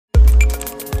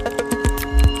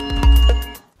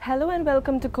Hello and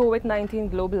welcome to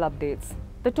COVID-19 Global Updates.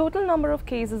 The total number of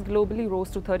cases globally rose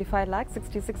to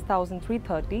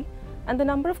 35,66,330 and the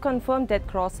number of confirmed deaths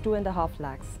crossed 2.5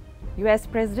 lakhs. US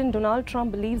President Donald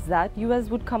Trump believes that US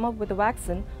would come up with a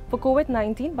vaccine for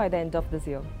COVID-19 by the end of this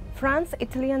year. France,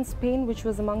 Italy and Spain, which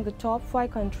was among the top 5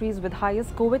 countries with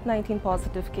highest COVID-19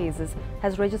 positive cases,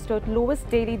 has registered lowest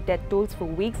daily death tolls for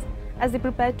weeks as they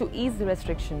prepare to ease the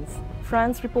restrictions.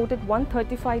 France reported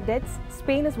 135 deaths,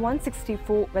 Spain is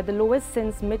 164, were the lowest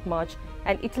since mid-March,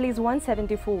 and Italy's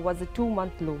 174 was a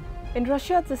 2-month low. In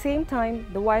Russia at the same time,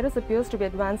 the virus appears to be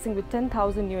advancing with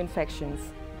 10,000 new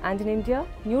infections. And in India,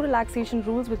 new relaxation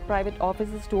rules with private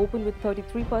offices to open with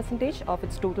 33% of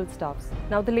its total staffs.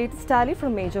 Now the latest tally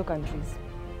from major countries.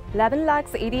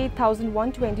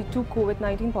 11,88,122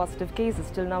 COVID-19 positive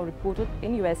cases till now reported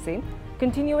in USA,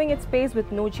 continuing its pace with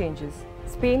no changes.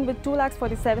 Spain with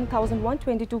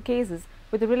 2,47,122 cases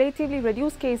with relatively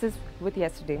reduced cases with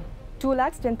yesterday.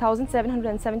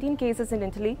 2,10,717 cases in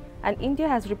Italy, and India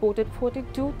has reported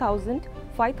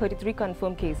 42,533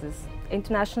 confirmed cases.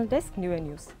 International Desk, Newyear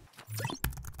News.